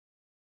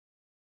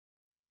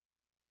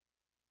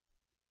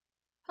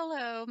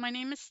Hello, my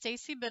name is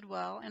Stacey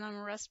Bidwell, and I'm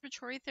a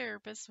respiratory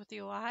therapist with the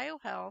Ohio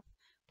Health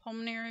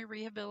Pulmonary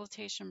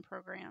Rehabilitation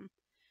Program.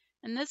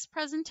 In this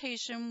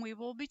presentation, we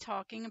will be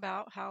talking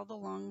about how the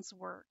lungs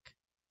work.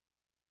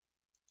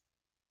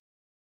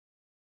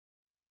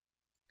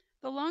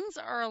 The lungs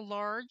are a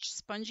large,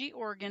 spongy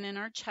organ in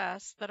our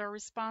chest that are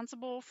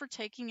responsible for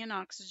taking in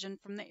oxygen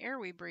from the air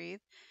we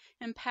breathe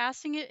and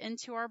passing it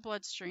into our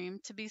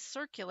bloodstream to be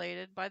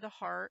circulated by the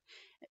heart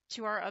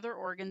to our other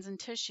organs and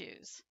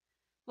tissues.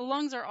 The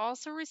lungs are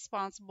also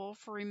responsible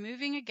for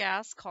removing a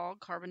gas called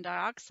carbon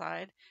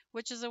dioxide,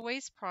 which is a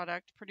waste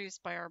product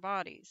produced by our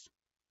bodies.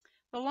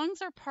 The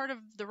lungs are part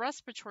of the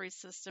respiratory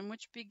system,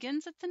 which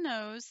begins at the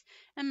nose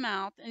and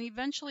mouth and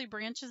eventually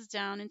branches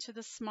down into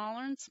the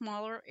smaller and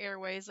smaller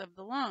airways of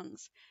the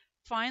lungs,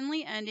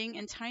 finally ending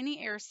in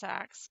tiny air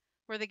sacs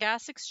where the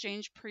gas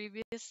exchange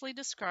previously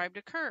described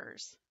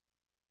occurs.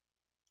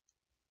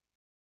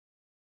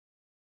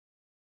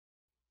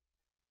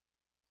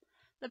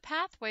 The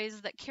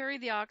pathways that carry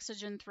the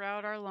oxygen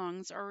throughout our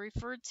lungs are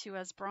referred to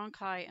as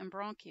bronchi and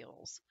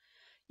bronchioles.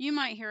 You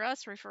might hear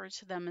us refer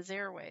to them as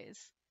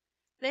airways.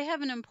 They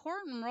have an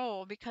important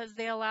role because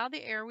they allow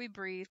the air we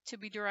breathe to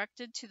be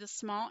directed to the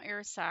small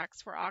air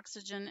sacs where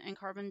oxygen and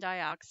carbon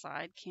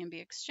dioxide can be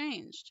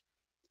exchanged.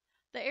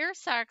 The air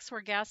sacs where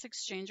gas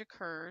exchange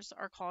occurs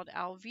are called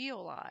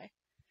alveoli.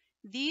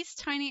 These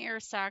tiny air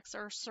sacs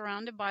are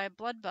surrounded by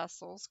blood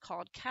vessels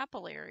called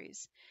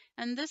capillaries,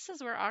 and this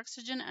is where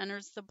oxygen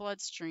enters the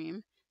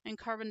bloodstream and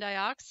carbon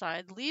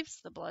dioxide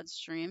leaves the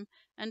bloodstream,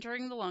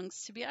 entering the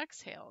lungs to be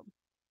exhaled.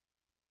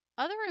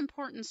 Other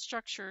important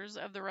structures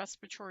of the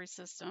respiratory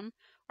system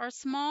are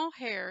small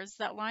hairs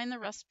that line the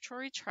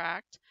respiratory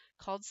tract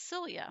called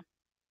cilia.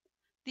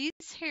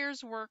 These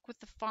hairs work with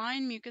the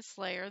fine mucus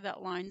layer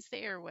that lines the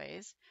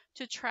airways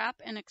to trap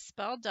and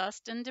expel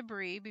dust and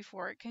debris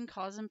before it can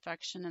cause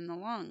infection in the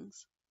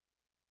lungs.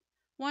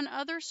 One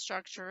other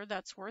structure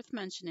that's worth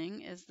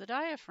mentioning is the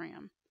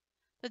diaphragm.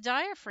 The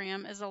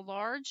diaphragm is a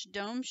large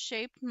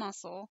dome-shaped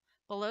muscle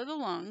below the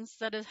lungs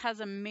that has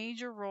a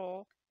major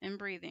role in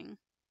breathing.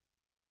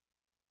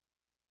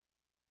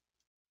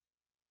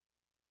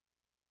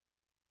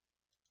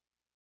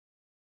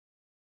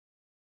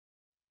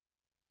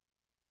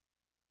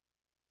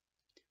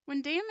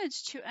 When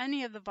damage to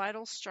any of the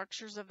vital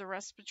structures of the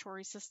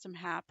respiratory system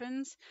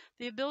happens,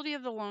 the ability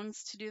of the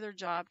lungs to do their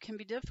job can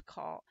be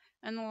difficult,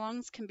 and the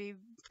lungs can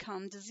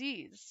become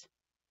diseased.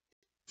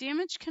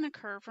 Damage can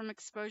occur from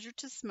exposure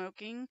to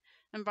smoking,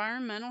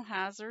 environmental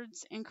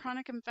hazards, and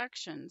chronic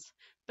infections,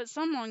 but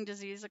some lung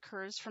disease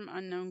occurs from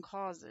unknown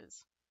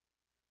causes.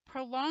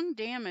 Prolonged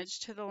damage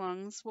to the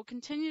lungs will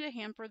continue to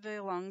hamper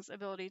the lungs'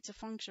 ability to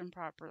function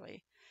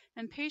properly,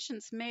 and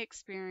patients may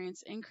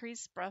experience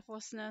increased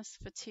breathlessness,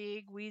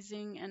 fatigue,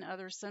 wheezing, and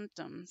other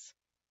symptoms.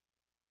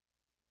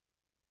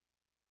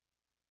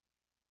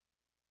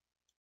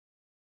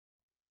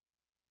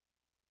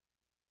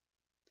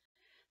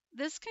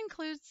 This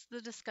concludes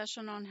the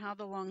discussion on how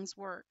the lungs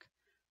work.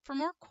 For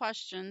more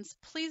questions,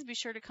 please be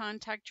sure to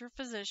contact your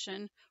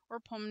physician or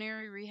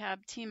pulmonary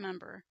rehab team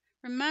member.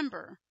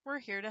 Remember, we're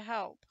here to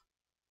help.